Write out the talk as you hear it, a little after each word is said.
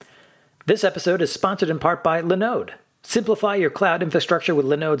This episode is sponsored in part by Linode. Simplify your cloud infrastructure with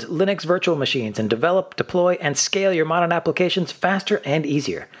Linode's Linux virtual machines and develop, deploy, and scale your modern applications faster and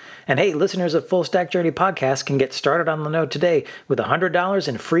easier. And hey, listeners of Full Stack Journey podcast can get started on Linode today with $100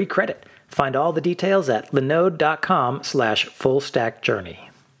 in free credit. Find all the details at linode.com/fullstackjourney.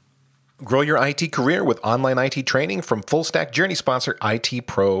 Grow your IT career with online IT training from Full Stack Journey sponsor IT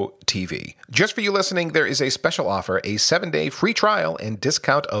Pro TV. Just for you listening, there is a special offer, a 7-day free trial and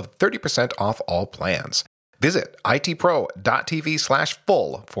discount of 30% off all plans. Visit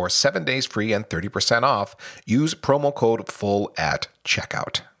itpro.tv/full for 7 days free and 30% off. Use promo code FULL at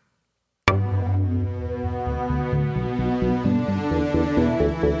checkout.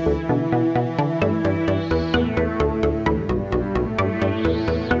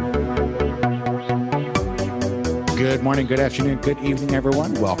 Good morning, good afternoon, good evening,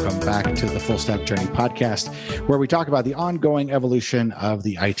 everyone. Welcome back to the Full Stack Journey podcast, where we talk about the ongoing evolution of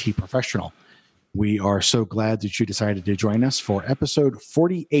the IT professional. We are so glad that you decided to join us for episode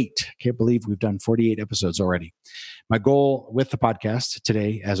 48. Can't believe we've done 48 episodes already. My goal with the podcast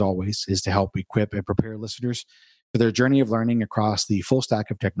today, as always, is to help equip and prepare listeners for their journey of learning across the full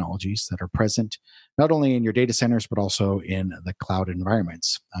stack of technologies that are present not only in your data centers, but also in the cloud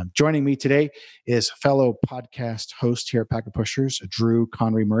environments. Joining me today is fellow podcast host here at Packet Pushers, Drew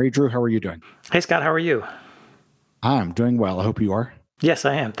Conry Murray. Drew, how are you doing? Hey, Scott, how are you? I'm doing well. I hope you are. Yes,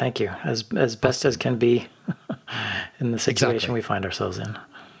 I am. Thank you. As best as can be in the situation we find ourselves in.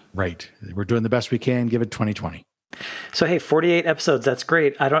 Right. We're doing the best we can given 2020. So, hey, 48 episodes, that's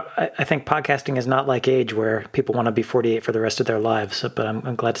great. I think podcasting is not like age where people want to be 48 for the rest of their lives, but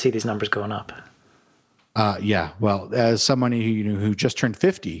I'm glad to see these numbers going up. Yeah. Well, as someone who just turned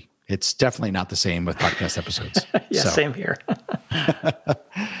 50, it's definitely not the same with podcast episodes. Same here.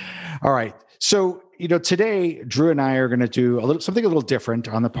 All right. So, today, Drew and I are going to do something a little different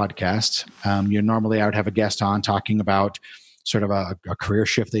on the podcast. Normally I would have a guest on talking about sort of a career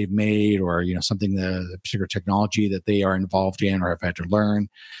shift they've made, or something, the particular technology that they are involved in or have had to learn,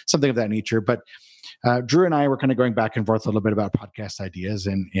 something of that nature. But Drew and I were kind of going back and forth a little bit about podcast ideas,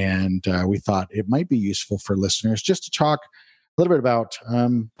 and we thought it might be useful for listeners just to talk a little bit about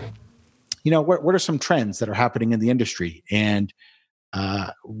what are some trends that are happening in the industry, and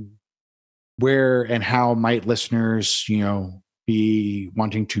where and how might listeners be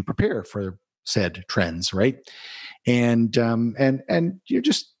wanting to prepare for said trends, right? And you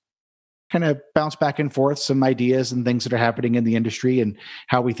just kind of bounce back and forth some ideas and things that are happening in the industry and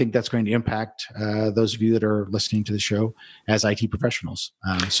how we think that's going to impact those of you that are listening to the show as IT professionals.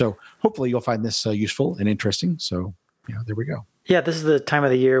 So hopefully you'll find this useful and interesting. So, there we go. Yeah, this is the time of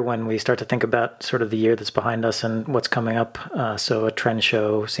the year when we start to think about sort of the year that's behind us and what's coming up. So a trend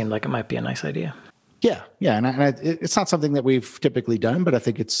show seemed like it might be a nice idea. Yeah, and it's not something that we've typically done, but I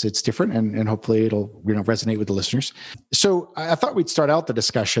think it's different, and hopefully it'll resonate with the listeners. So I thought we'd start out the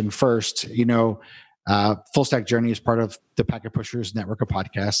discussion first. Full Stack Journey is part of the Packet Pushers network of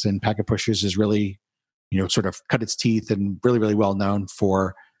podcasts, and Packet Pushers is really sort of cut its teeth and really, really well known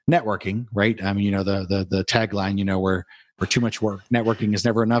for networking, right? I mean, the tagline, where too much work, networking is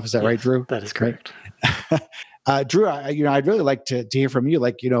never enough. Is that right, Drew? That is correct. Right? Drew, I'd really like to hear from you.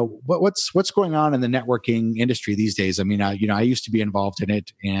 Like, what's going on in the networking industry these days? I mean, I used to be involved in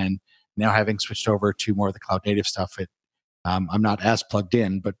it, and now having switched over to more of the cloud native stuff, I'm not as plugged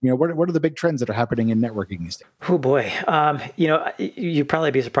in. But what are the big trends that are happening in networking these days? Oh boy, you'd probably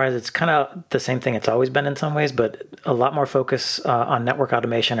be surprised. It's kind of the same thing it's always been in some ways, but a lot more focus on network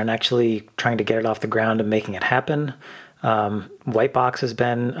automation and actually trying to get it off the ground and making it happen. White box has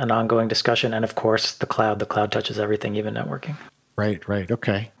been an ongoing discussion, and of course the cloud touches everything, even networking. Right.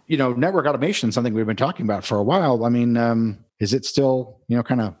 Okay. Network automation is something we've been talking about for a while. I mean, is it still,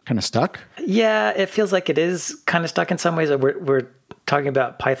 kind of stuck? Yeah, it feels like it is kind of stuck in some ways. We're talking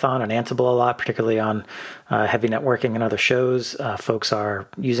about Python and Ansible a lot, particularly on heavy networking and other shows. Folks are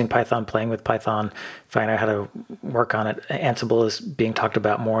using Python, playing with Python, finding out how to work on it. Ansible is being talked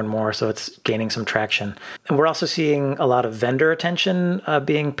about more and more, so it's gaining some traction. And we're also seeing a lot of vendor attention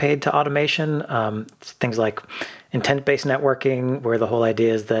being paid to automation. Things like intent-based networking, where the whole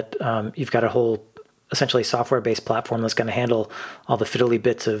idea is that you've got a whole essentially software-based platform that's going to handle all the fiddly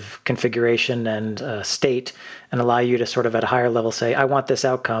bits of configuration and state and allow you to sort of at a higher level say, I want this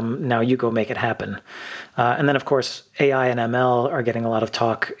outcome, now you go make it happen. And then, of course, AI and ML are getting a lot of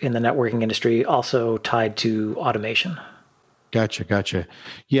talk in the networking industry, also tied to automation. Gotcha.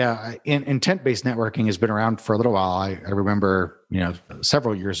 Yeah, intent-based networking has been around for a little while. I remember,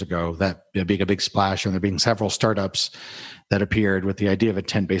 several years ago that being a big splash, and there being several startups that appeared with the idea of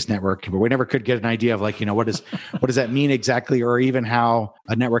intent-based networking, but we never could get an idea of what does that mean exactly, or even how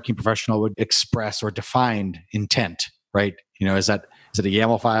a networking professional would express or define intent, right? Is it a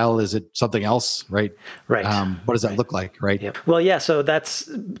YAML file? Is it something else? Right. Right. What does that look like? Right. Yep. Well, yeah. So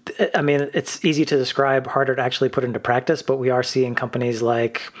it's easy to describe, harder to actually put into practice, but we are seeing companies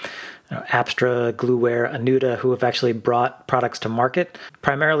like Apstra, Glueware, Anuta, who have actually brought products to market,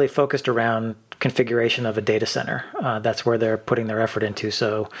 primarily focused around configuration of a data center. That's where they're putting their effort into.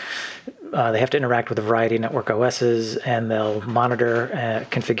 So they have to interact with a variety of network OSs, and they'll monitor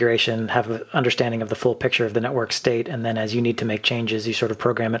configuration, have an understanding of the full picture of the network state, and then as you need to make changes, you sort of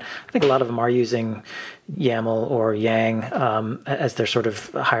program it. I think a lot of them are using YAML or Yang as their sort of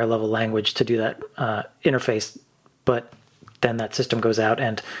higher level language to do that interface, but then that system goes out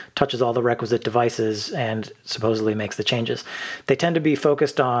and touches all the requisite devices and supposedly makes the changes. They tend to be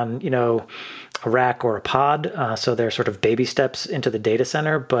focused on, a rack or a pod, so they're sort of baby steps into the data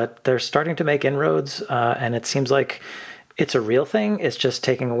center, but they're starting to make inroads, and it seems like it's a real thing. It's just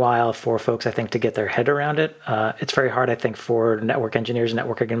taking a while for folks, I think, to get their head around it. It's very hard, I think, for network engineers and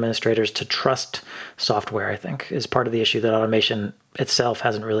network administrators to trust software, I think, is part of the issue that automation itself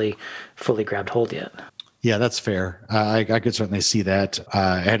hasn't really fully grabbed hold yet. Yeah, that's fair. I could certainly see that.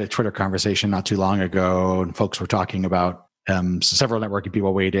 I had a Twitter conversation not too long ago, and folks were talking about several networking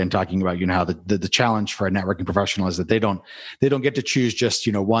people weighed in talking about how the challenge for a networking professional is that they don't get to choose just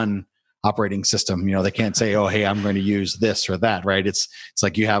one operating system. They can't say, oh, hey, I'm going to use this or that, right? It's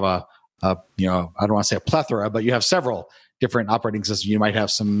like you have a I don't want to say a plethora, but you have several different operating systems. You might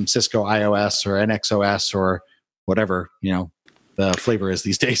have some Cisco iOS or NXOS or whatever the flavor is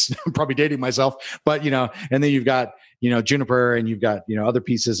these days. I'm probably dating myself, but and then you've got Juniper, and you've got other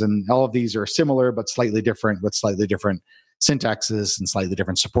pieces, and all of these are similar but slightly different, with slightly different syntaxes and slightly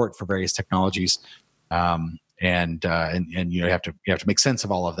different support for various technologies. And you have to make sense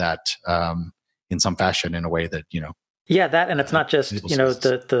of all of that in some fashion, in a way that Yeah, that, and it's not just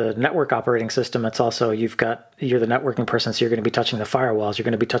the network operating system. It's also you're the networking person, so you're going to be touching the firewalls, you're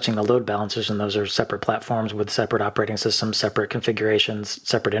going to be touching the load balancers, and those are separate platforms with separate operating systems, separate configurations,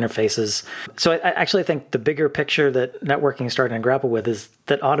 separate interfaces. So I actually think the bigger picture that networking is starting to grapple with is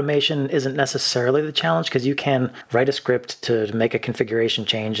that automation isn't necessarily the challenge, because you can write a script to make a configuration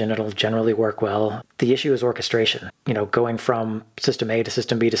change and it'll generally work well. The issue is orchestration. Going from system A to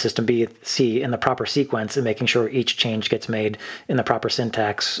system B to system B, C in the proper sequence, and making sure each change gets made in the proper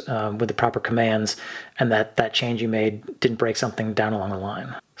syntax with the proper commands, and that change you made didn't break something down along the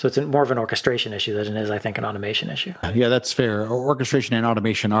line. So it's more of an orchestration issue than it is, I think, an automation issue. Yeah, that's fair. Orchestration and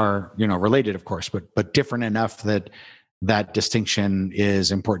automation are related, of course, but different enough that distinction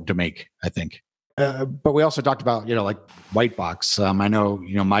is important to make, I think. But we also talked about, like Whitebox. I know,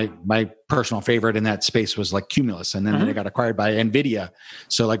 my personal favorite in that space was like Cumulus, and then they got acquired by NVIDIA.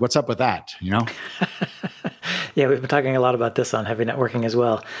 So what's up with that, Yeah, we've been talking a lot about this on Heavy Networking as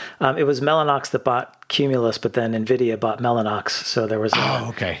well. It was Mellanox that bought Cumulus, but then NVIDIA bought Mellanox. So there was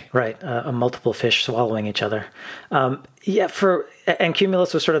a multiple fish swallowing each other. And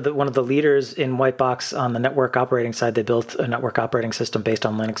Cumulus was sort of one of the leaders in Whitebox on the network operating side. They built a network operating system based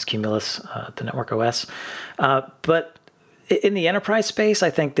on Linux Cumulus, the network OS. But in the enterprise space, I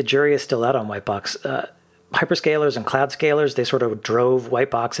think the jury is still out on Whitebox. Hyperscalers and cloud scalers, they sort of drove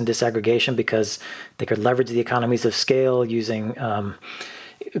Whitebox and disaggregation because they could leverage the economies of scale using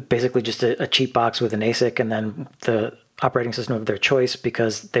basically just a cheap box with an ASIC and then the operating system of their choice,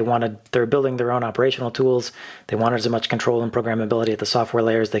 because they're building their own operational tools. They wanted as much control and programmability at the software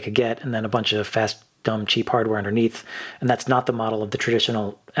layers they could get, and then a bunch of fast, dumb, cheap hardware underneath. And that's not the model of the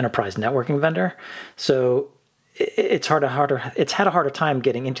traditional enterprise networking vendor. So it's had a harder time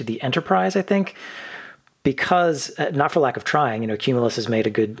getting into the enterprise, I think, because not for lack of trying. Cumulus has made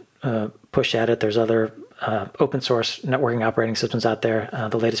a good push at it. There's other open source networking operating systems out there.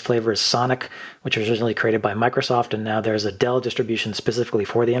 The latest flavor is Sonic, which was originally created by Microsoft, and now there's a Dell distribution specifically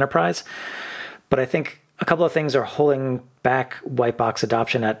for the enterprise. But I think a couple of things are holding back Whitebox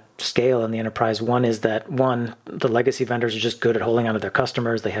adoption at scale in the enterprise. One is that the legacy vendors are just good at holding onto their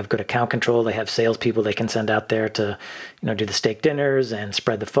customers. They have good account control. They have salespeople they can send out there to, do the steak dinners and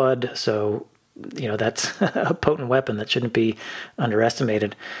spread the FUD. So that's a potent weapon that shouldn't be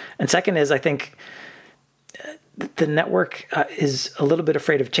underestimated. And second is, I think the network is a little bit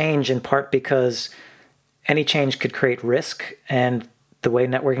afraid of change, in part because any change could create risk. And the way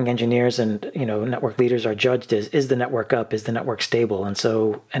networking engineers and network leaders are judged is the network up? Is the network stable? And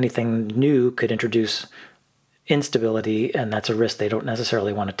so anything new could introduce instability, and that's a risk they don't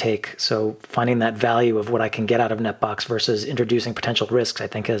necessarily want to take. So finding that value of what I can get out of NetBox versus introducing potential risks, I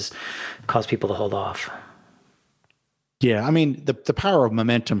think, has caused people to hold off. Yeah, I mean, the power of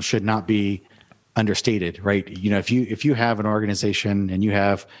momentum should not be understated, right? You know, if you have an organization and you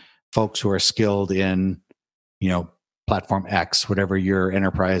have folks who are skilled in, you know, platform X, whatever your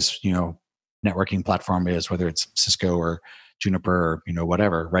enterprise, you know, networking platform is, whether it's Cisco or Juniper or, you know,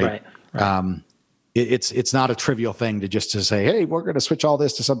 whatever, right? Right. It's not a trivial thing to say, hey, we're going to switch all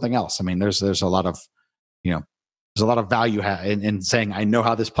this to something else. I mean, there's a lot of, you know, there's a lot of value in saying, I know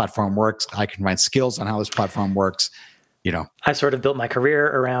how this platform works. I can find skills on how this platform works. You know, I sort of built my career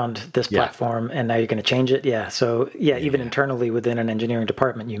around this platform, and now you're going to change it. Yeah. So even internally within an engineering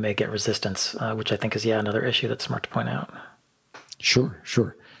department, you may get resistance, which I think is another issue that's smart to point out. Sure.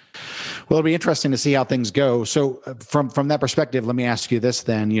 Well, it'll be interesting to see how things go. So from that perspective, let me ask you this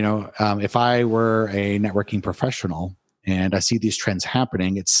then, you know, if I were a networking professional and I see these trends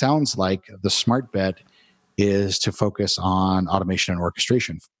happening, it sounds like the smart bet is to focus on automation and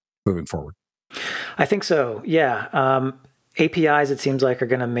orchestration moving forward. I think so. Yeah. APIs, it seems like, are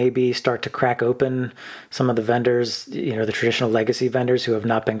going to maybe start to crack open some of the vendors, you know, the traditional legacy vendors who have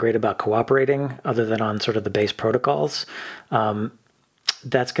not been great about cooperating other than on sort of the base protocols.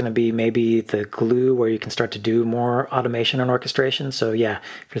 That's going to be maybe the glue where you can start to do more automation and orchestration. So if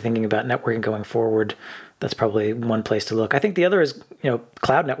you're thinking about networking going forward, that's probably one place to look. I think the other is, you know,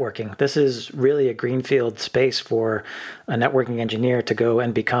 cloud networking. This is really a greenfield space for a networking engineer to go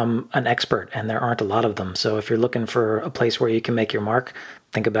and become an expert, and there aren't a lot of them. So if you're looking for a place where you can make your mark,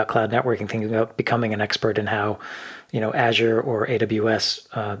 think about cloud networking, think about becoming an expert in how, you know, Azure or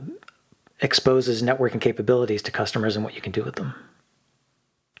AWS exposes networking capabilities to customers and what you can do with them.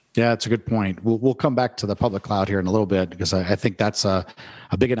 Yeah, that's a good point. We'll come back to the public cloud here in a little bit, because I think that's a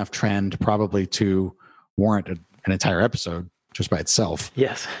big enough trend probably to warrant an entire episode just by itself.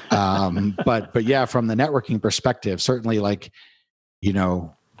 Yes. But yeah, from the networking perspective, certainly, like, you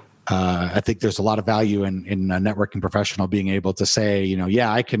know, I think there's a lot of value in a networking professional being able to say, you know,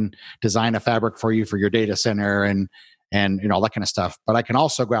 I can design a fabric for you for your data center and you know, all that kind of stuff. But I can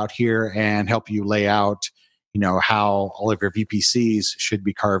also go out here and help you lay out, you know, how all of your VPCs should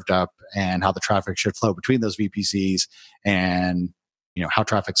be carved up and how the traffic should flow between those VPCs, and, you know, how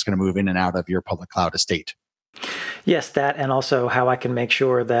traffic's going to move in and out of your public cloud estate. Yes, that, and also how I can make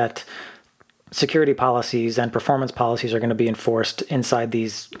sure that security policies and performance policies are going to be enforced inside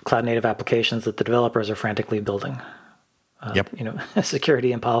these cloud native applications that the developers are frantically building. You know,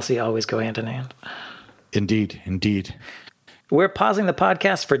 security and policy always go hand in hand. Indeed. We're pausing the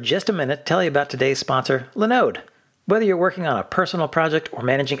podcast for just a minute to tell you about today's sponsor, Linode. Whether you're working on a personal project or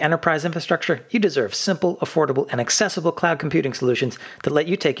managing enterprise infrastructure, you deserve simple, affordable, and accessible cloud computing solutions that let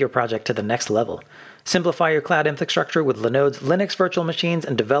you take your project to the next level. Simplify your cloud infrastructure with Linode's Linux virtual machines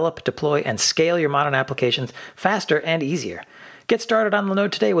and develop, deploy, and scale your modern applications faster and easier. Get started on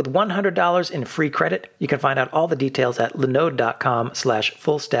Linode today with $100 in free credit. You can find out all the details at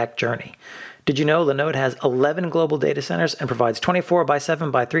linode.com/fullstackjourney. Did you know Linode has 11 global data centers and provides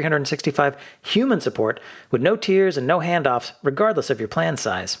 24/7/365 human support with no tiers and no handoffs, regardless of your plan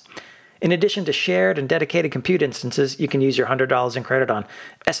size? In addition to shared and dedicated compute instances, you can use your $100 in credit on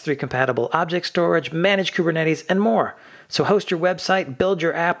S3-compatible object storage, managed Kubernetes, and more. So host your website, build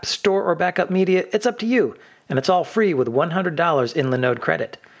your app, store or backup media. It's up to you. And it's all free with $100 in Linode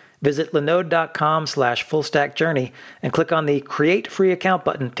credit. Visit linode.com/fullstackjourney and click on the Create Free Account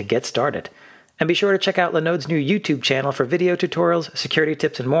button to get started. And be sure to check out Linode's new YouTube channel for video tutorials, security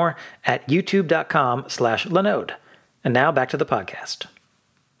tips, and more at youtube.com/Linode. And now back to the podcast.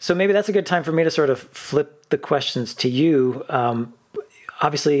 So maybe that's a good time for me to sort of flip the questions to you.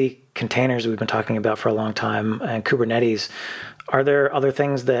 Obviously, containers we've been talking about for a long time, and Kubernetes. Are there other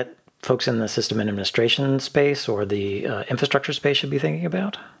things that folks in the system administration space or the infrastructure space should be thinking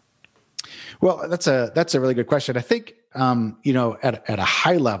about? Well, that's a really good question. I think, you know, at a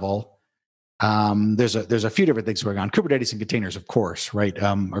high level, there's a few different things going on. Kubernetes and containers, of course, right,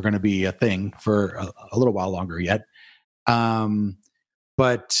 are going to be a thing for a little while longer yet.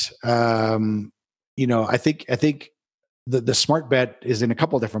 But you know, I think the smart bet is in a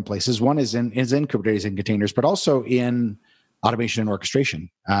couple of different places. One is in Kubernetes and containers, but also in automation and orchestration.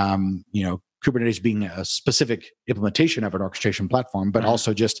 You know, Kubernetes being a specific implementation of an orchestration platform, but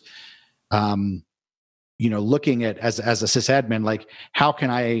also just you know, looking at as a sysadmin, like how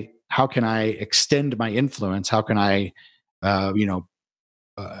can I extend my influence? How can I you know,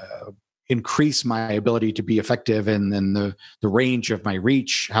 increase my ability to be effective and then the range of my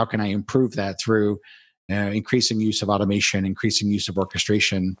reach? How can I improve that through increasing use of automation, increasing use of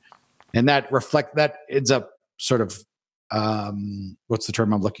orchestration? And that ends up sort of what's the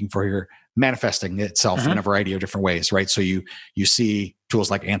term I'm looking for here? Manifesting itself in a variety of different ways, right? So you see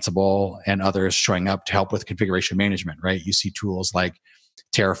tools like Ansible and others showing up to help with configuration management, right? You see tools like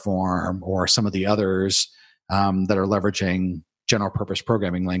Terraform or some of the others that are leveraging general purpose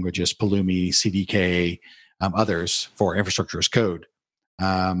programming languages, Pulumi, CDK, others for infrastructure as code.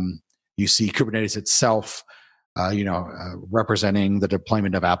 You see Kubernetes itself, representing the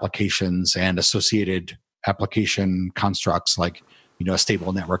deployment of applications and associated application constructs like, a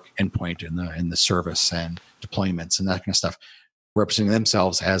stable network endpoint in the service and deployments and that kind of stuff, representing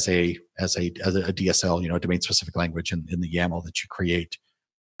themselves as a DSL, domain specific language in the YAML that you create.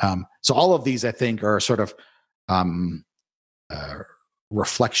 So all of these, I think, are sort of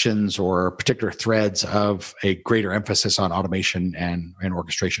reflections or particular threads of a greater emphasis on automation and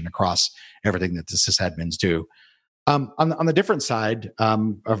orchestration across everything that the sysadmins do. On the different side,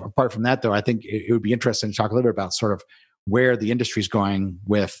 apart from that, though, I think it would be interesting to talk a little bit about sort of where the industry is going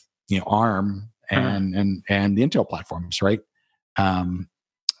with ARM and the Intel platforms, right?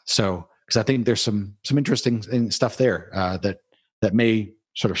 So, because I think there's some interesting stuff there that may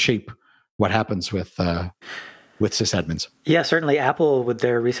sort of shape what happens with sysadmins. Yeah, certainly Apple with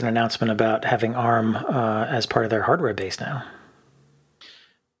their recent announcement about having ARM as part of their hardware base now.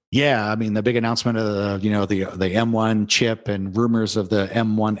 Yeah, I mean the big announcement of the M1 chip and rumors of the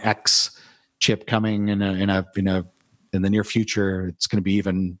M1X chip coming in the near future. It's going to be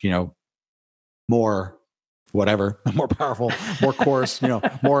even more more powerful, more cores,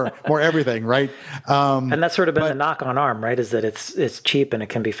 more everything, right? And that's sort of been the knock on ARM, right? Is that it's cheap and it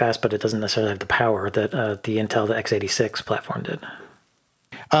can be fast, but it doesn't necessarily have the power that the Intel, the x86 platform did.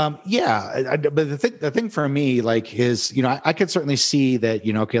 But the thing for me, is I could certainly see that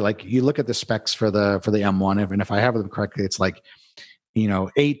you look at the specs for the M1, and if I have them correctly, it's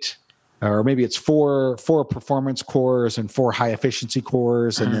 8. Or maybe it's four performance cores and 4 high efficiency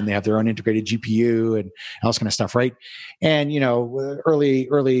cores, and then they have their own integrated GPU and all this kind of stuff, right? And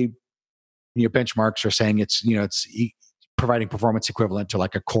early benchmarks are saying it's providing performance equivalent to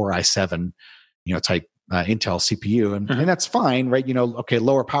like a Core i7 type Intel CPU, and that's fine, right?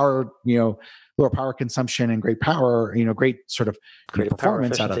 Lower power consumption and great power, great sort of great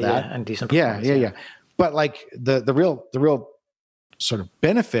performance out of that, and decent performance. Yeah. But the real sort of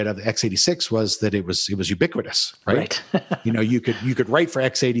benefit of the x86 was that it was ubiquitous, right? You could write for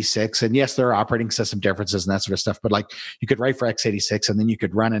x86, and yes, there are operating system differences and that sort of stuff, but you could write for x86 and then you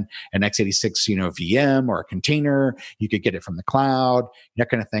could run an x86 VM or a container. You could get it from the cloud,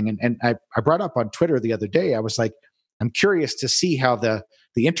 that kind of thing. And I brought up on Twitter the other day, I was like, I'm curious to see how the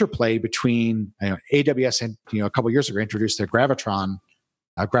interplay between AWS and a couple of years ago introduced their Graviton,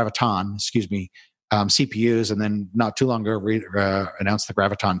 CPUs, and then not too long ago announced the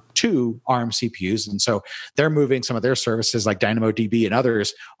Graviton 2 ARM CPUs. And so they're moving some of their services like DynamoDB and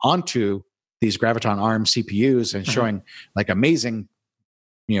others onto these Graviton ARM CPUs and showing amazing,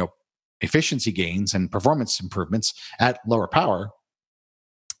 efficiency gains and performance improvements at lower power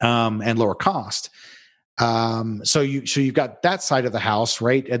and lower cost. So you've got that side of the house,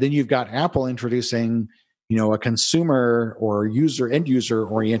 right? And then you've got Apple introducing a consumer or end user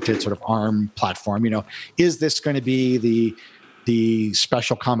oriented sort of ARM platform. Is this going to be the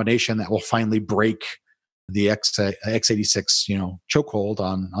special combination that will finally break the x86 chokehold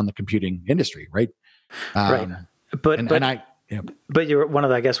on the computing industry, right? Right. But you're one of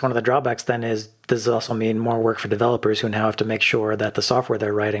the drawbacks then is does also mean more work for developers who now have to make sure that the software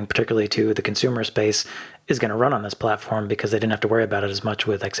they're writing, particularly to the consumer space, is going to run on this platform because they didn't have to worry about it as much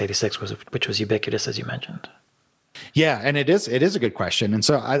with x86, which was ubiquitous, as you mentioned. Yeah, and it is a good question, and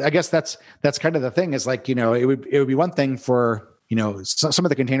so I guess that's kind of the thing is it would be one thing for some of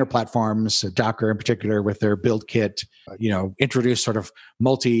the container platforms, Docker in particular, with their build kit, introduce sort of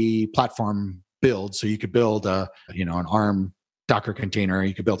multi-platform build, so you could build an ARM Docker container,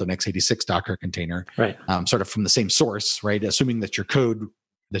 you could build an x86 Docker container, right? Sort of from the same source, right? Assuming that your code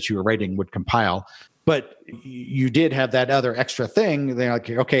that you were writing would compile. But you did have that other extra thing. They're like,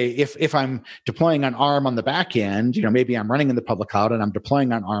 okay, if I'm deploying on ARM on the back end, maybe I'm running in the public cloud and I'm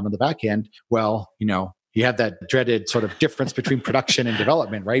deploying on ARM on the back end. Well, you have that dreaded sort of difference between production and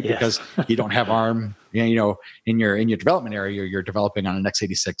development, right? Yes. Because you don't have ARM, in your development area, you're developing on an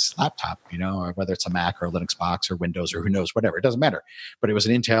x86 laptop, or whether it's a Mac or a Linux box or Windows or who knows, whatever, it doesn't matter. But it was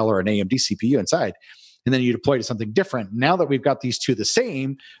an Intel or an AMD CPU inside. And then you deploy to something different. Now that we've got these two the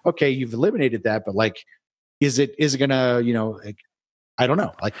same, okay, you've eliminated that, but is it going to, I don't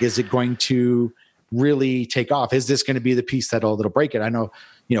know, is it going to really take off? Is this going to be the piece that'll break it? I know,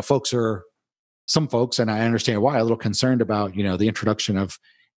 some folks, and I understand why, a little concerned about, the introduction of,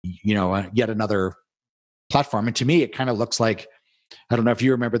 yet another platform. And to me, it kind of looks like, I don't know if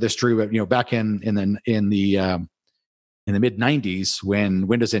you remember this, Drew, but back in the mid '90s when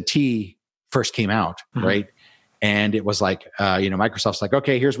Windows NT first came out, right? And it was like, Microsoft's like,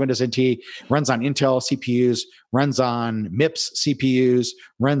 okay, here's Windows NT, runs on Intel CPUs, runs on MIPS CPUs,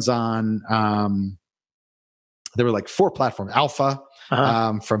 runs on, there were like 4 platforms, Alpha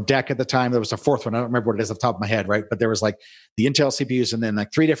from DEC at the time. There was a 4th one. I don't remember what it is off the top of my head, right? But there was like the Intel CPUs and then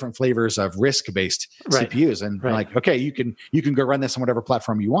like 3 different flavors of RISC-based CPUs. And like, okay, you can go run this on whatever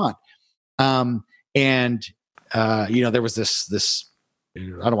platform you want. There was this, I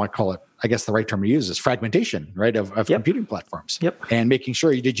don't want to call it, I guess the right term to use is fragmentation, right, of computing platforms. And making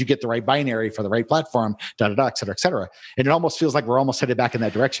sure did you get the right binary for the right platform, et cetera, et cetera. And it almost feels like we're almost headed back in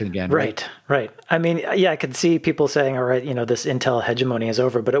that direction again. Right. I mean, yeah, I could see people saying, all right, this Intel hegemony is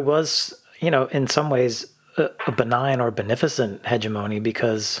over, but it was, in some ways a benign or beneficent hegemony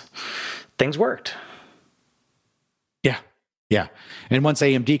because things worked. Yeah. And once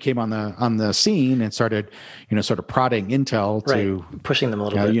AMD came on the scene and started, sort of prodding Intel to pushing them a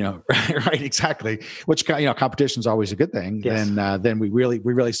little bit, right, exactly. Which competition is always a good thing. Yes. And then we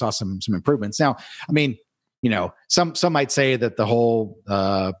really saw some improvements. Now, I mean, some might say that the whole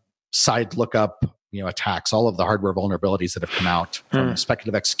side lookup, attacks, all of the hardware vulnerabilities that have come out from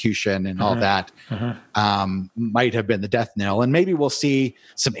speculative execution and all that, might have been the death knell. And maybe we'll see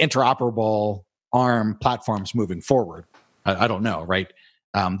some interoperable ARM platforms moving forward. I don't know, right?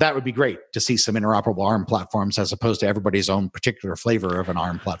 That would be great to see some interoperable ARM platforms as opposed to everybody's own particular flavor of an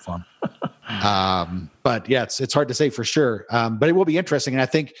ARM platform. But yeah, it's hard to say for sure. But it will be interesting. And I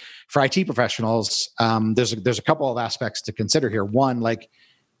think for IT professionals, there's a couple of aspects to consider here. One, like,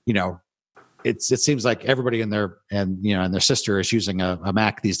 it seems like everybody and their sister is using a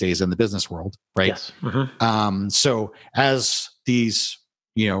Mac these days in the business world, right? Yes. So as these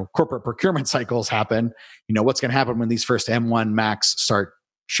corporate procurement cycles happen, what's going to happen when these first M1 Macs start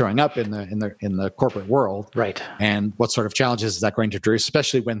showing up in the corporate world, right? And what sort of challenges is that going to introduce,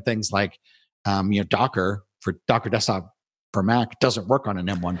 especially when things like Docker Desktop for Mac doesn't work on an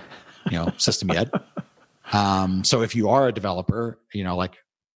M1 system yet. So if you are a developer, like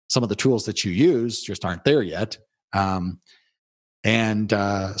some of the tools that you use just aren't there yet. So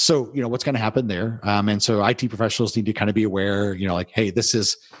what's going to happen there? And so IT professionals need to kind of be aware, like, hey, this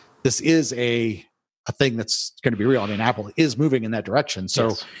is a thing that's going to be real. I mean, Apple is moving in that direction.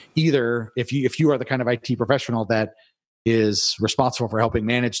 So either if you are the kind of IT professional that is responsible for helping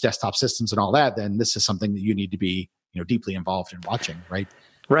manage desktop systems and all that, then this is something that you need to be, deeply involved in watching, right?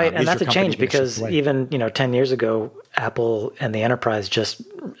 Right. And that's a change because even, 10 years ago, Apple and the enterprise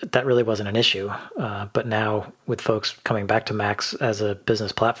that really wasn't an issue. But now with folks coming back to Macs as a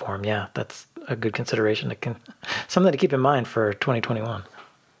business platform, yeah, that's a good consideration. Something to keep in mind for 2021.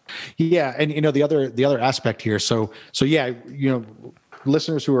 Yeah. And, the other aspect here. So yeah,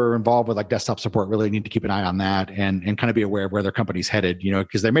 listeners who are involved with like desktop support really need to keep an eye on that and kind of be aware of where their company's headed,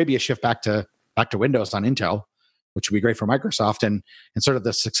 because there may be a shift back to Windows on Intel, which would be great for Microsoft and sort of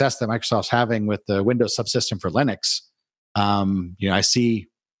the success that Microsoft's having with the Windows subsystem for Linux. I see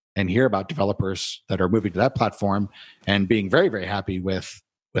and hear about developers that are moving to that platform and being very, very happy with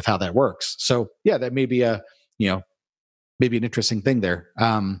how that works. So yeah, that may be maybe an interesting thing there.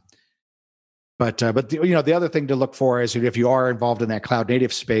 But the other thing to look for is if you are involved in that cloud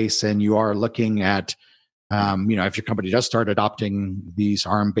native space and you are looking at, if your company does start adopting these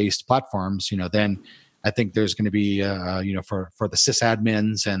ARM based platforms, then I think there's going to be, for the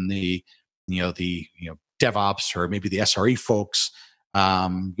sysadmins and the DevOps or maybe the SRE folks,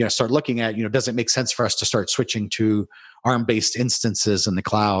 start looking at, does it make sense for us to start switching to ARM-based instances in the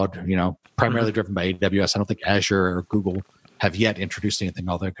cloud, primarily driven by AWS. I don't think Azure or Google have yet introduced anything,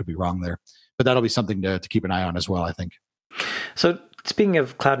 although I could be wrong there. But that'll be something to keep an eye on as well, I think. So speaking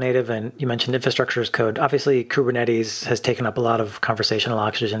of cloud native, and you mentioned infrastructure as code, obviously Kubernetes has taken up a lot of conversational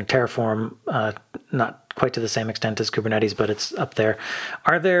oxygen. Terraform, not quite to the same extent as Kubernetes, but it's up there.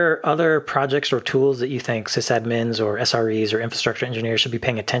 Are there other projects or tools that you think sysadmins or SREs or infrastructure engineers should be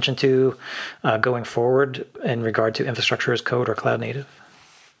paying attention to going forward in regard to infrastructure as code or cloud native?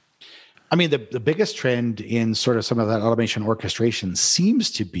 I mean, the biggest trend in sort of some of that automation orchestration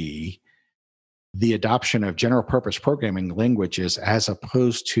seems to be the adoption of general purpose programming languages as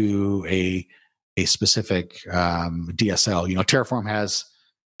opposed to a specific DSL. Terraform has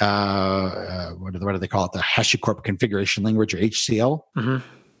what do they call it? The HashiCorp Configuration Language, or HCL,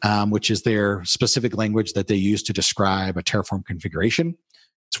 which is their specific language that they use to describe a Terraform configuration.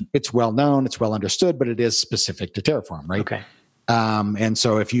 It's well known, it's well understood, but it is specific to Terraform, right? Okay. And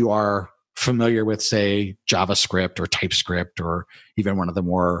so if you are familiar with, say, JavaScript or TypeScript, or even one of the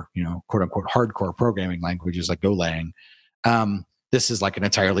more, quote unquote, hardcore programming languages like Golang, this is like an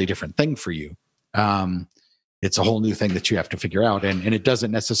entirely different thing for you. It's a whole new thing that you have to figure out. And it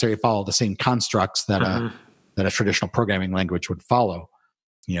doesn't necessarily follow the same constructs that a traditional programming language would follow,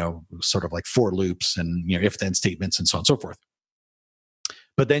 sort of like for loops and, if then statements and so on and so forth.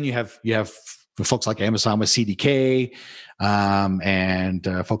 But then you have folks like Amazon with CDK, and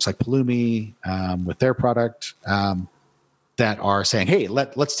folks like Pulumi with their product that are saying, hey,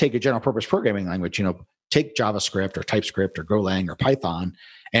 let's take a general purpose programming language, take JavaScript or TypeScript or Golang or Python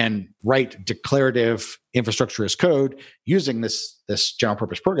and write declarative infrastructure as code using this general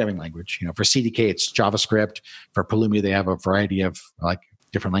purpose programming language. For CDK, it's JavaScript. For Pulumi, they have a variety of like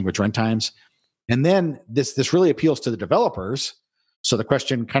different language runtimes. And then this really appeals to the developers. So the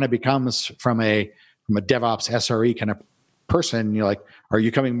question kind of becomes from a DevOps SRE kind of person, are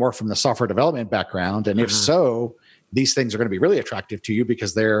you coming more from the software development background? And if so, these things are going to be really attractive to you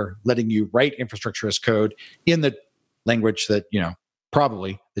because they're letting you write infrastructure as code in the language that,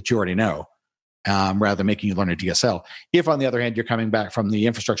 probably that you already know, rather than making you learn a DSL. If, on the other hand, you're coming back from the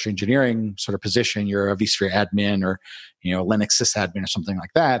infrastructure engineering sort of position, you're a vSphere admin or, Linux sysadmin or something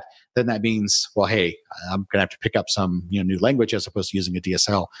like that, then that means, well, hey, I'm going to have to pick up some new language as opposed to using a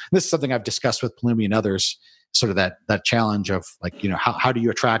DSL. And this is something I've discussed with Pulumi and others, sort of that challenge of like, how do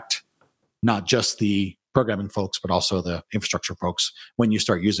you attract not just the programming folks, but also the infrastructure folks when you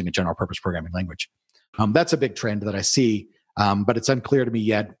start using a general purpose programming language. That's a big trend that I see, but it's unclear to me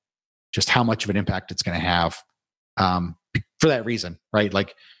yet just how much of an impact it's going to have for that reason, right?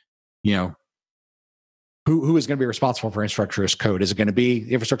 Like, who is going to be responsible for infrastructure as code? Is it going to be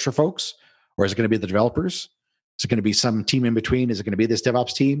the infrastructure folks, or is it going to be the developers? Is it going to be some team in between? Is it going to be this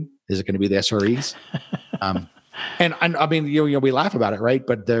DevOps team? Is it going to be the SREs? And I mean, we laugh about it, right?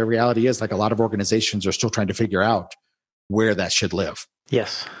 But the reality is, like, a lot of organizations are still trying to figure out where that should live.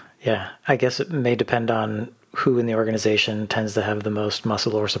 Yes. Yeah. I guess it may depend on who in the organization tends to have the most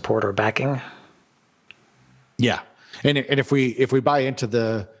muscle or support or backing. Yeah. And if we buy into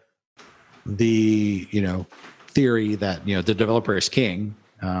the theory that, the developer is king,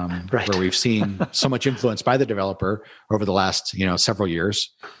 right, where we've seen so much influence by the developer over the last, several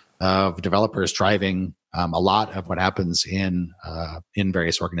years of developers driving a lot of what happens in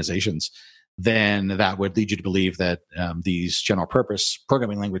various organizations, then that would lead you to believe that these general purpose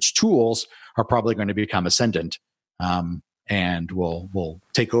programming language tools are probably going to become ascendant and will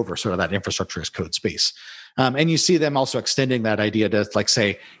take over sort of that infrastructure as code space. And you see them also extending that idea to, like,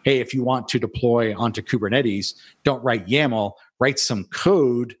 say, hey, if you want to deploy onto Kubernetes, don't write YAML, write some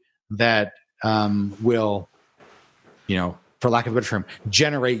code that will, for lack of a better term,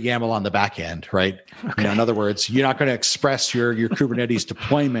 generate YAML on the back end, right? Okay. In other words, you're not going to express your Kubernetes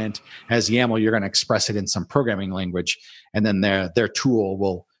deployment as YAML. You're going to express it in some programming language, and then their tool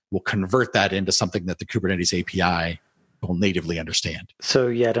will convert that into something that the Kubernetes API will natively understand. So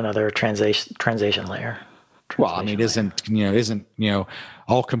yet another translation layer. Well, I mean, isn't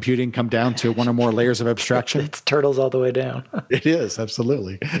all computing come down to one or more layers of abstraction? It's turtles all the way down. It is,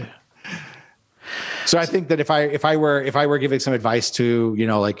 absolutely. Yeah. So I think that if I were giving some advice to,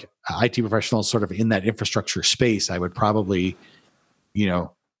 like, IT professionals sort of in that infrastructure space, I would probably,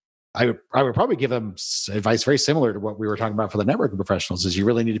 I would probably give them advice very similar to what we were talking about for the networking professionals. Is you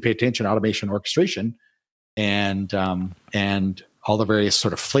really need to pay attention to automation, orchestration, and all the various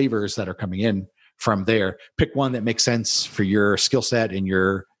sort of flavors that are coming in from there. Pick one that makes sense for your skill set and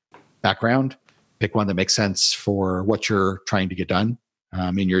your background. Pick one that makes sense for what you're trying to get done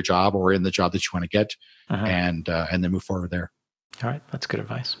in your job or in the job that you want to get, and then move forward there. All right, that's good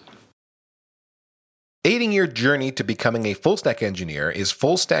advice. Aiding your journey to becoming a full-stack engineer is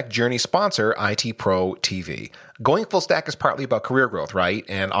Full Stack Journey sponsor IT Pro TV. Going full stack is partly about career growth, right?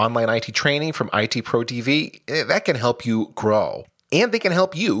 And online IT training from IT Pro TV, that can help you grow. And they can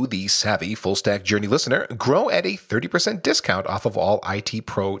help you, the savvy Full Stack Journey listener, grow at a 30% discount off of all IT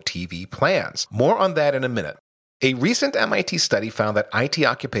Pro TV plans. More on that in a minute. A recent MIT study found that IT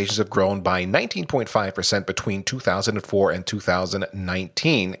occupations have grown by 19.5% between 2004 and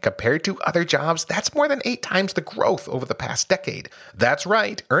 2019. Compared to other jobs, that's more than 8 times the growth over the past decade. That's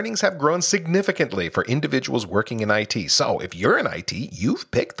right, earnings have grown significantly for individuals working in IT. So if you're in IT,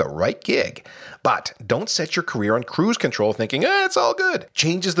 you've picked the right gig. But don't set your career on cruise control thinking, it's all good.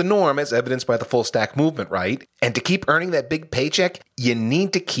 Change is the norm, as evidenced by the full stack movement, right? And to keep earning that big paycheck, you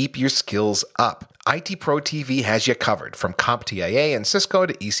need to keep your skills up. IT Pro TV has you covered, from CompTIA and Cisco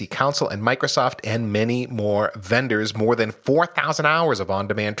to EC Council and Microsoft and many more vendors, more than 4,000 hours of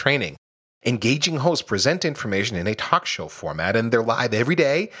on-demand training. Engaging hosts present information in a talk show format, and they're live every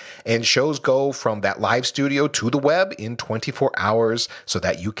day, and shows go from that live studio to the web in 24 hours so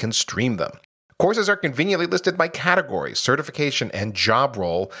that you can stream them. Courses are conveniently listed by category, certification, and job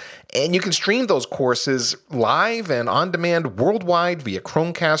role, and you can stream those courses live and on demand worldwide via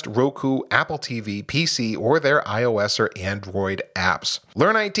Chromecast, Roku, Apple TV, PC, or their iOS or Android apps.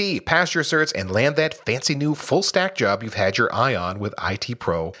 Learn IT, pass your certs, and land that fancy new full-stack job you've had your eye on with IT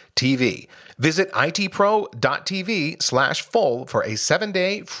Pro TV. Visit itpro.tv/full for a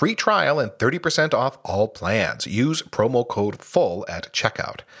 7-day free trial and 30% off all plans. Use promo code FULL at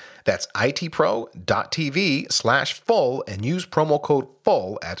checkout. That's itpro.tv/full and use promo code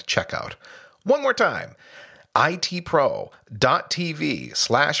FULL at checkout. One more time,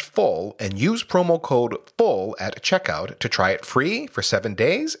 itpro.tv/full and use promo code FULL at checkout to try it free for 7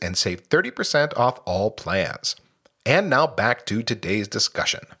 days and save 30% off all plans. And now back to today's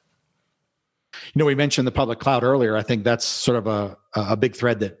discussion. We mentioned the public cloud earlier. I think that's sort of a big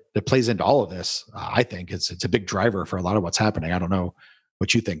thread that plays into all of this. I think it's a big driver for a lot of what's happening. I don't know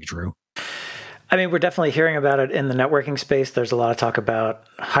what you think, Drew. I mean, we're definitely hearing about it in the networking space. There's a lot of talk about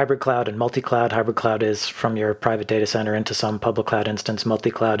hybrid cloud and multi-cloud. Hybrid cloud is from your private data center into some public cloud instance.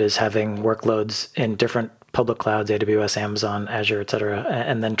 Multi-cloud is having workloads in different public clouds, AWS, Amazon, Azure, et cetera,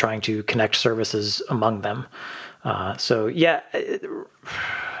 and then trying to connect services among them.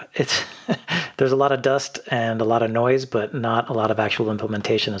 It's there's a lot of dust and a lot of noise, but not a lot of actual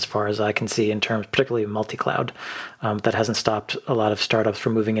implementation as far as I can see in terms, particularly multi-cloud. That hasn't stopped a lot of startups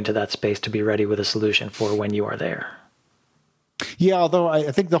from moving into that space to be ready with a solution for when you are there. Yeah, although I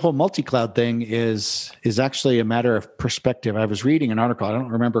think the whole multi-cloud thing is actually a matter of perspective. I was reading an article. I don't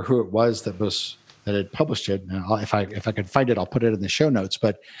remember who it was that had published it. If I could find it, I'll put it in the show notes.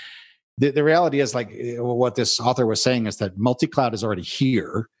 But the reality is, like, what this author was saying is that multi-cloud is already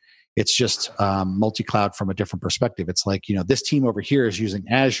here. It's just multi-cloud from a different perspective. It's like, this team over here is using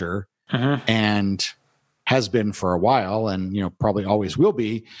Azure and has been for a while and, probably always will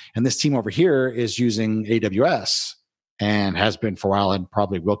be. And this team over here is using AWS and has been for a while and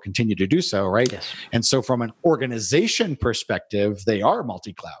probably will continue to do so, right? Yes. And so from an organization perspective, they are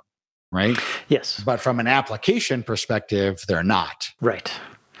multi-cloud, right? Yes. But from an application perspective, they're not. Right.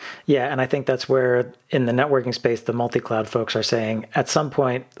 Yeah, and I think that's where in the networking space, the multi-cloud folks are saying at some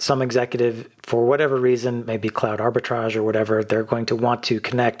point, some executive, for whatever reason, maybe cloud arbitrage or whatever, they're going to want to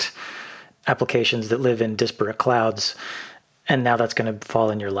connect applications that live in disparate clouds, and now that's going to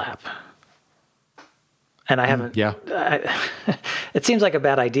fall in your lap. And I haven't... Yeah. It seems like a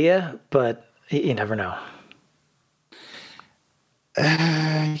bad idea, but you never know.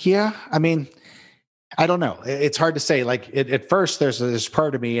 Yeah, I mean... I don't know. It's hard to say. Like at first, there's this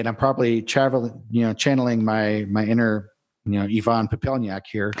part of me, and I'm probably channeling my inner, Ivan Popelniak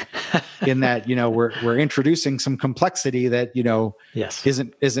here, in that we're introducing some complexity that yes,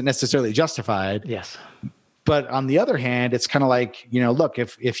 isn't necessarily justified. Yes, but on the other hand, it's kind of like look,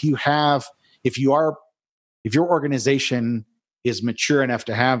 if your organization is mature enough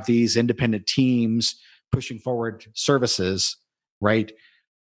to have these independent teams pushing forward services, right?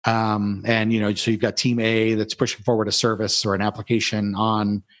 So you've got team A that's pushing forward a service or an application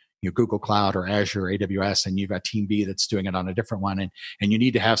on Google Cloud or Azure or AWS, and you've got team B that's doing it on a different one, and you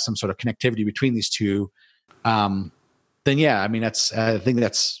need to have some sort of connectivity between these two. Then yeah, I mean I think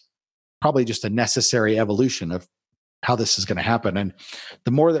that's probably just a necessary evolution of how this is going to happen. And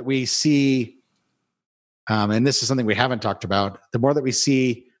the more that we see, and this is something we haven't talked about, the more that we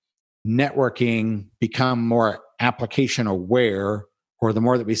see networking become more application aware, or the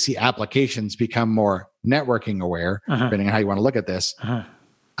more that we see applications become more networking aware, depending on how you want to look at this,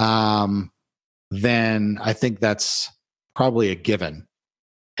 then I think that's probably a given.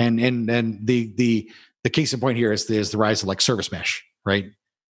 And the case in point here is the rise of like service mesh, right?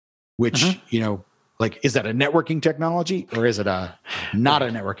 Which, is that a networking technology or is it not a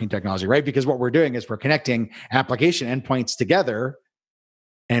networking technology, right? Because what we're doing is we're connecting application endpoints together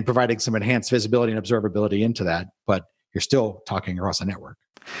and providing some enhanced visibility and observability into that. But you're still talking across a network.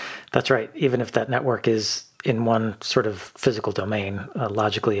 That's right. Even if that network is in one sort of physical domain,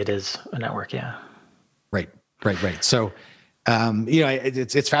 logically it is a network. Yeah. Right. So,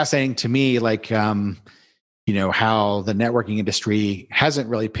 it's fascinating to me, like, how the networking industry hasn't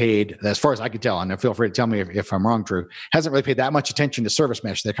really paid, as far as I can tell, and feel free to tell me if I'm wrong, Drew, hasn't really paid that much attention to service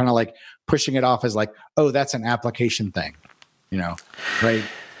mesh. They're kind of like pushing it off as like, oh, that's an application thing, right?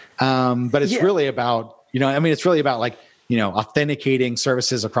 But it's really about, it's really about like, authenticating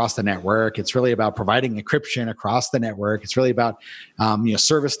services across the network. It's really about providing encryption across the network. It's really about,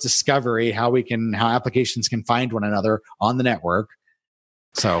 service discovery, how applications can find one another on the network.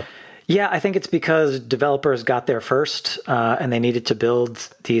 So, Yeah, I think it's because developers got there first, and they needed to build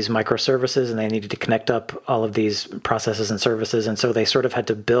these microservices, and they needed to connect up all of these processes and services. And so they sort of had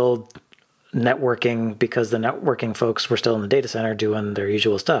to build networking because the networking folks were still in the data center doing their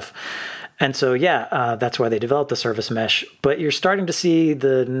usual stuff. And so, that's why they developed the service mesh. But you're starting to see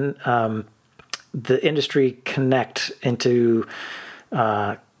the industry connect into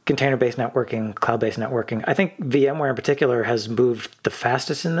container-based networking, cloud-based networking. I think VMware in particular has moved the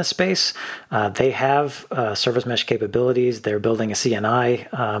fastest in this space. They have service mesh capabilities. They're building a CNI.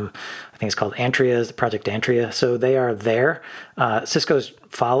 I think it's called Antria, Project Antria. So they are there. Cisco's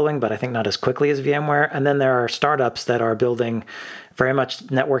following, but I think not as quickly as VMware. And then there are startups that are building very much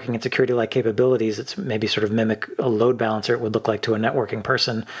networking and security-like capabilities. It's maybe sort of mimic a load balancer it would look like to a networking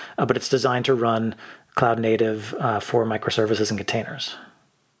person, but it's designed to run cloud native for microservices and containers.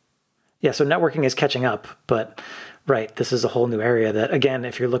 Yeah, so networking is catching up, but right, this is a whole new area that, again,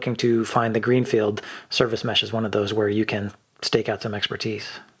 if you're looking to find the greenfield, service mesh is one of those where you can stake out some expertise.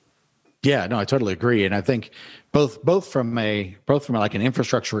 Yeah, no, I totally agree, and I think both from like an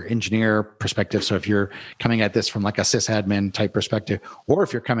infrastructure engineer perspective. So if you're coming at this from like a sysadmin type perspective, or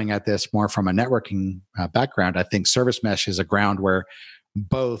if you're coming at this more from a networking background, I think service mesh is a ground where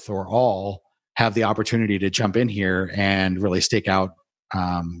both or all have the opportunity to jump in here and really stake out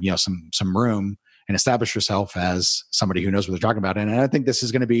some room and establish yourself as somebody who knows what they're talking about. And I think this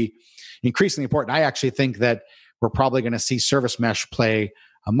is going to be increasingly important. I actually think that we're probably going to see service mesh play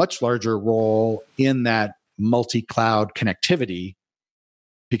a much larger role in that multi-cloud connectivity,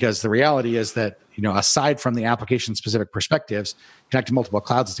 because the reality is that, aside from the application specific perspectives, connecting multiple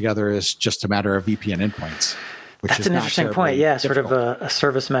clouds together is just a matter of VPN endpoints. That's an interesting point. Yeah, difficult. Sort of a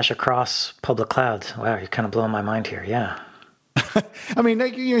service mesh across public clouds. Wow, you're kind of blowing my mind here. Yeah. I mean,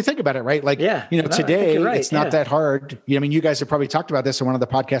 you think about it, right? Like, today right. It's not that hard. I mean, you guys have probably talked about this in one of the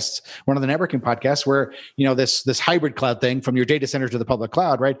podcasts, one of the networking podcasts, where, this hybrid cloud thing from your data center to the public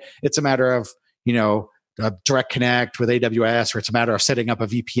cloud, right? It's a matter of, a direct connect with AWS, or it's a matter of setting up a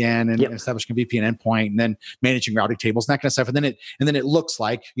VPN and establishing a VPN endpoint, and then managing routing tables and that kind of stuff. And then it looks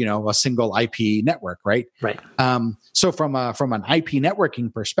like, a single IP network, right? Right. So from an IP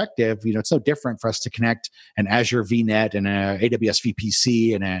networking perspective, it's no different for us to connect an Azure VNet and a AWS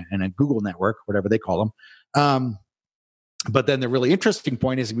VPC and a Google network, whatever they call them. But then the really interesting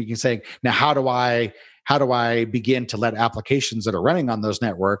point is we can say, now, how do I begin to let applications that are running on those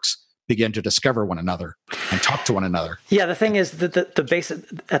networks begin to discover one another and talk to one another? Yeah, the thing is that the base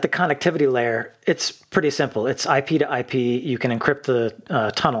at the connectivity layer, it's pretty simple. It's IP to IP. You can encrypt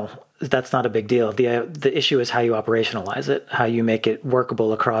the tunnel. That's not a big deal. The issue is how you operationalize it, how you make it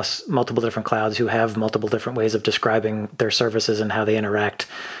workable across multiple different clouds who have multiple different ways of describing their services and how they interact,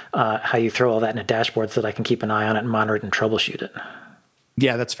 how you throw all that in a dashboard so that I can keep an eye on it and monitor it and troubleshoot it.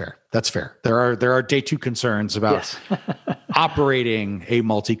 Yeah, that's fair. There are day two concerns about operating a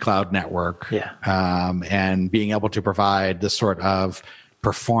multi-cloud network, and being able to provide the sort of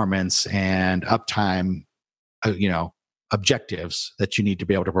performance and uptime, objectives that you need to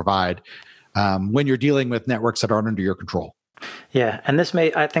be able to provide when you're dealing with networks that aren't under your control. Yeah, and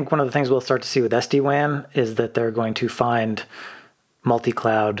I think one of the things we'll start to see with SD-WAN is that they're going to find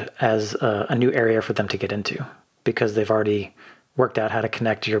multi-cloud as a new area for them to get into, because they've already worked out how to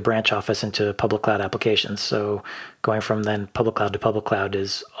connect your branch office into public cloud applications. So going from then public cloud to public cloud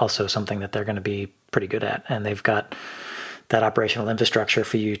is also something that they're going to be pretty good at. And they've got that operational infrastructure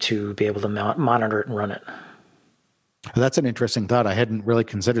for you to be able to monitor it and run it. That's an interesting thought. I hadn't really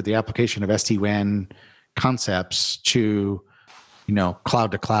considered the application of SD-WAN concepts to,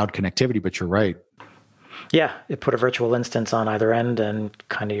 cloud to cloud connectivity, but you're right. Yeah, it put a virtual instance on either end and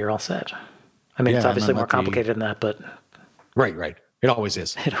kind of you're all set. I mean, it's obviously more complicated than that, but... Right. It always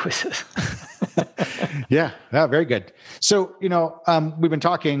is. It always is. Yeah, very good. So, we've been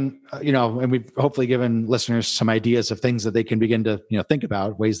talking, and we've hopefully given listeners some ideas of things that they can begin to, think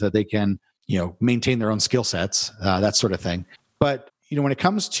about, ways that they can, maintain their own skill sets, that sort of thing. But, when it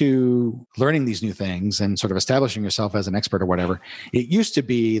comes to learning these new things and sort of establishing yourself as an expert or whatever, it used to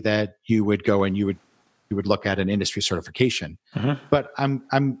be that you would go and you would look at an industry certification. Mm-hmm. But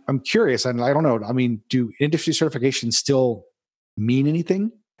I'm curious, and I don't know. I mean, do industry certifications still mean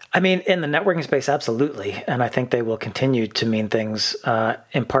anything? I mean, in the networking space, absolutely. And I think they will continue to mean things,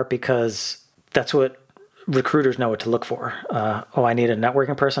 in part because that's what recruiters know what to look for. I need a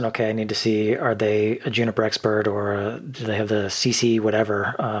networking person. Okay, I need to see, are they a Juniper expert, or do they have the CC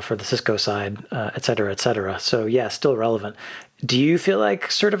whatever for the Cisco side, et cetera, et cetera. So yeah, still relevant. Do you feel like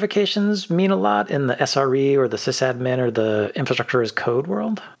certifications mean a lot in the SRE or the sysadmin or the infrastructure as code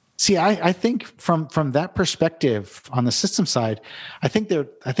world? See, I think from that perspective on the system side, I think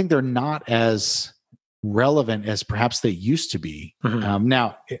they're not as relevant as perhaps they used to be. Mm-hmm.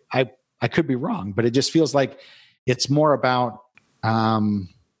 Now, I could be wrong, but it just feels like it's more about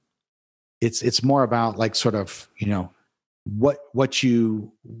it's more about like sort of, you know,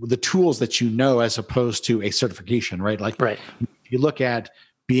 the tools that you know, as opposed to a certification, right? Like, right. If you look at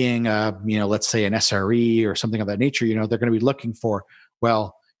being let's say an SRE or something of that nature, you know, they're going to be looking for,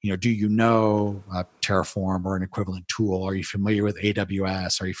 well, you know, do you know Terraform or an equivalent tool? Are you familiar with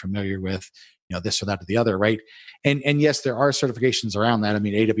AWS? Are you familiar with, you know, this or that or the other, right? And yes, there are certifications around that. I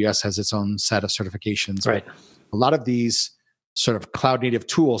mean, AWS has its own set of certifications. Right. A lot of these sort of cloud native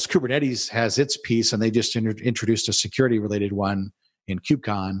tools, Kubernetes has its piece, and they just introduced a security related one in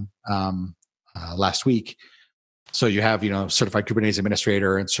KubeCon last week. So you have, you know, certified Kubernetes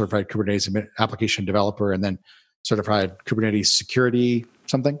administrator and certified Kubernetes application developer, and then certified Kubernetes security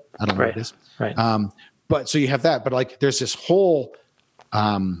something. I don't know what it is. Right. But so you have that, but like there's this whole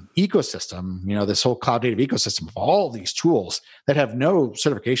ecosystem, you know, this whole cloud native ecosystem of all these tools that have no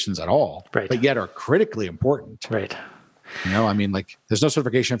certifications at all, right, but yet are critically important. Right. You know, I mean, like there's no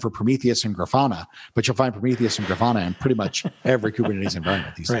certification for Prometheus and Grafana, but you'll find Prometheus and Grafana in pretty much every Kubernetes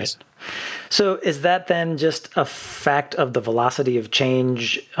environment these days. So is that then just a fact of the velocity of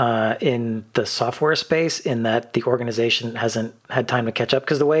change in the software space, in that the organization hasn't had time to catch up?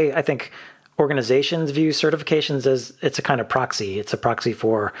 Because the way I think organizations view certifications as, it's a kind of proxy. It's a proxy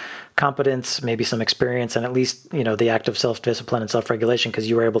for competence, maybe some experience, and at least, you know, the act of self-discipline and self-regulation, because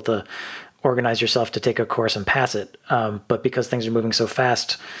you were able to organize yourself to take a course and pass it. But because things are moving so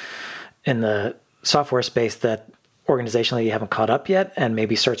fast in the software space that organizationally you haven't caught up yet, and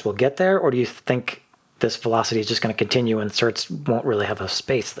maybe certs will get there? Or do you think this velocity is just going to continue and certs won't really have a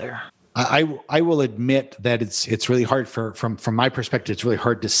space there? I will admit that it's really hard from my perspective, it's really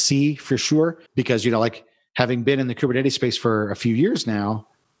hard to see for sure, because, you know, like having been in the Kubernetes space for a few years now,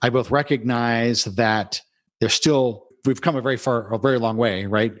 I both recognize that we've come a very long way,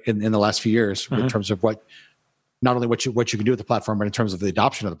 right, in the last few years, in terms of not only what you can do with the platform, but in terms of the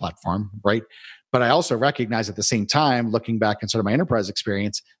adoption of the platform, right? But I also recognize at the same time, looking back in sort of my enterprise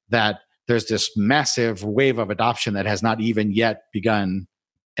experience, that there's this massive wave of adoption that has not even yet begun.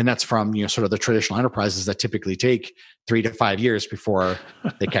 And that's from, you know, sort of the traditional enterprises that typically take 3 to 5 years before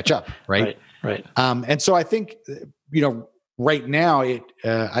they catch up, right? Right. And so I think, you know, right now,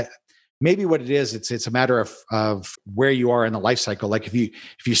 maybe what it is, it's a matter of where you are in the life cycle. Like if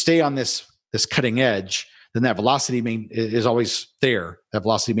you stay on this cutting edge, then that velocity is always there. That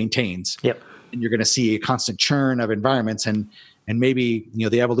velocity maintains. Yep. And you're going to see a constant churn of environments, and maybe, you know,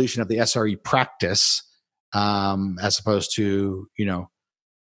 the evolution of the SRE practice, as opposed to, you know,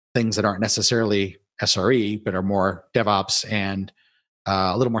 things that aren't necessarily SRE but are more DevOps and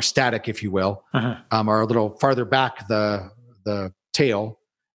a little more static, if you will, are a little farther back the tail,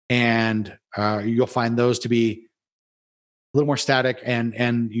 and you'll find those to be a little more static,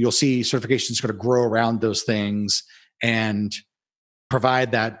 and you'll see certifications sort of grow around those things and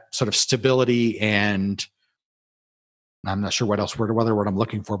provide that sort of stability, and I'm not sure what word I'm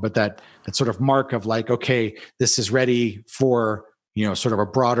looking for, but that sort of mark of like, okay, this is ready for, you know, sort of a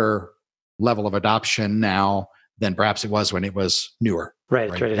broader level of adoption now than perhaps it was when it was newer. Right.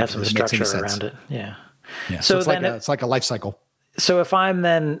 It has some structure around it. Yeah. So it's like a life cycle. So if I'm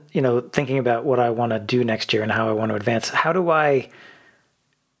then, you know, thinking about what I want to do next year and how I want to advance, how do I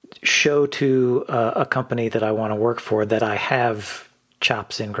show to a company that I want to work for that I have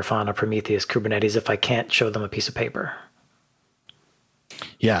chops in Grafana, Prometheus, Kubernetes, if I can't show them a piece of paper?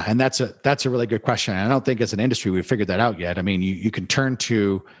 Yeah, and that's a really good question. And I don't think as an industry we've figured that out yet. I mean, you can turn to,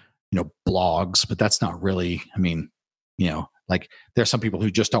 you know, blogs, but that's not really, I mean, you know, like there's some people who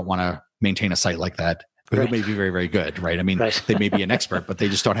just don't want to maintain a site like that, who may be very, very good, right? I mean, they may be an expert, but they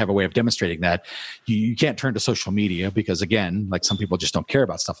just don't have a way of demonstrating that. You can't turn to social media because, again, like some people just don't care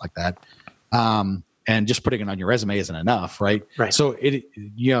about stuff like that. And just putting it on your resume isn't enough, right? So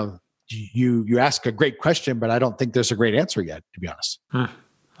you know, you ask a great question, but I don't think there's a great answer yet, to be honest.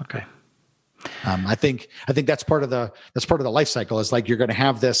 Okay. I think that's part of the life cycle, is like you're going to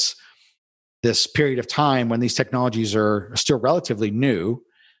have this period of time when these technologies are still relatively new,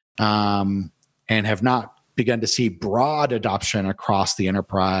 and have not begun to see broad adoption across the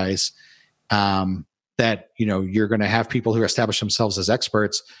enterprise. That, you know, you're going to have people who establish themselves as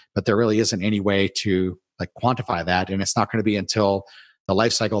experts, but there really isn't any way to like quantify that, and it's not going to be until the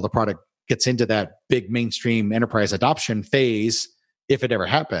life cycle of the product gets into that big mainstream enterprise adoption phase, if it ever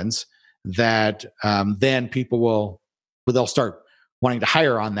happens, that then people they'll start wanting to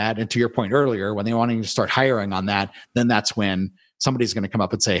hire on that. And to your point earlier, when they're wanting to start hiring on that, then that's when somebody's going to come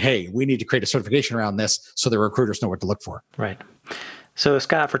up and say, hey, we need to create a certification around this so the recruiters know what to look for. Right. So,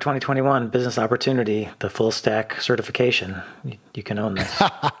 Scott, for 2021, business opportunity, the full stack certification, you can own this.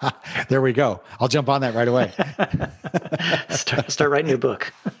 There we go. I'll jump on that right away. Start writing your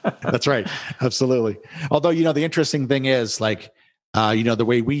book. That's right. Absolutely. Although, the interesting thing is the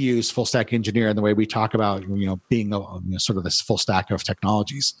way we use full stack engineer and the way we talk about, being sort of this full stack of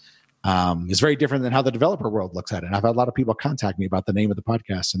technologies is very different than how the developer world looks at it. And I've had a lot of people contact me about the name of the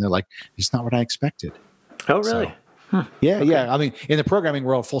podcast and they're like, it's not what I expected. Oh, really? So, yeah. Okay. Yeah. I mean, in the programming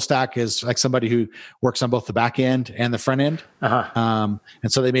world, full stack is like somebody who works on both the back end and the front end. And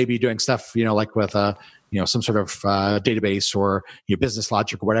so they may be doing stuff, like with some sort of database or business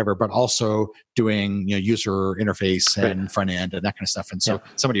logic or whatever, but also doing user interface and front end and that kind of stuff. And so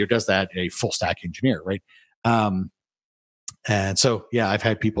somebody who does that, a full stack engineer, right? And so I've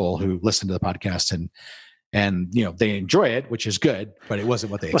had people who listen to the podcast and they enjoy it, which is good, but it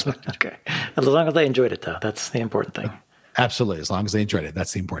wasn't what they expected. Okay. As long as they enjoyed it, though, that's the important thing. Absolutely. As long as they enjoyed it,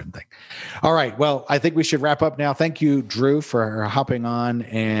 that's the important thing. All right. Well, I think we should wrap up now. Thank you, Drew, for hopping on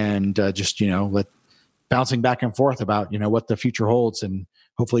and bouncing back and forth about what the future holds, and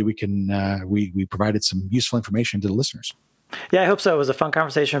hopefully we can we provided some useful information to the listeners. Yeah, I hope so. It was a fun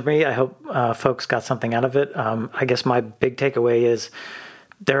conversation for me. I hope folks got something out of it. I guess my big takeaway is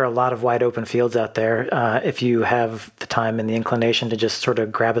there are a lot of wide open fields out there. If you have the time and the inclination to just sort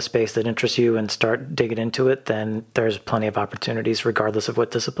of grab a space that interests you and start digging into it, then there's plenty of opportunities regardless of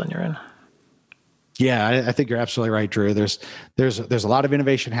what discipline you're in. Yeah, I think you're absolutely right, Drew. There's a lot of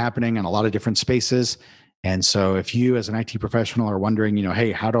innovation happening in a lot of different spaces. And so if you as an IT professional are wondering,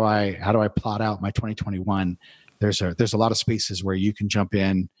 hey, how do I plot out my 2021? There's a lot of spaces where you can jump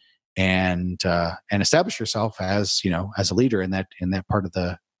in and establish yourself as a leader in that part of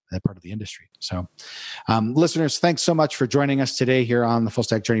the industry. So, listeners, thanks so much for joining us today here on the Full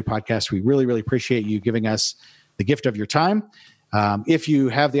Stack Journey podcast. We really, really appreciate you giving us the gift of your time. If you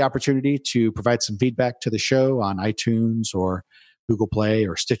have the opportunity to provide some feedback to the show on iTunes or Google Play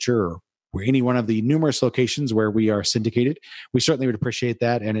or Stitcher or any one of the numerous locations where we are syndicated, we certainly would appreciate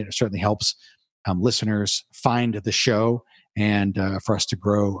that. And it certainly helps listeners find the show and for us to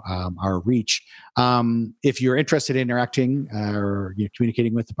grow our reach. If you're interested in interacting or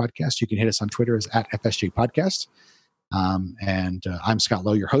communicating with the podcast, you can hit us on Twitter as @FSJ Podcast. And I'm Scott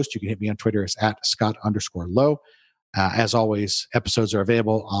Lowe, your host. You can hit me on Twitter as @Scott_Lowe. As always, episodes are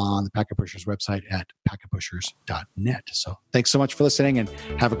available on the Packet Pushers website at packetpushers.net. So thanks so much for listening and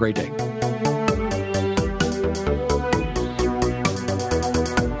have a great day.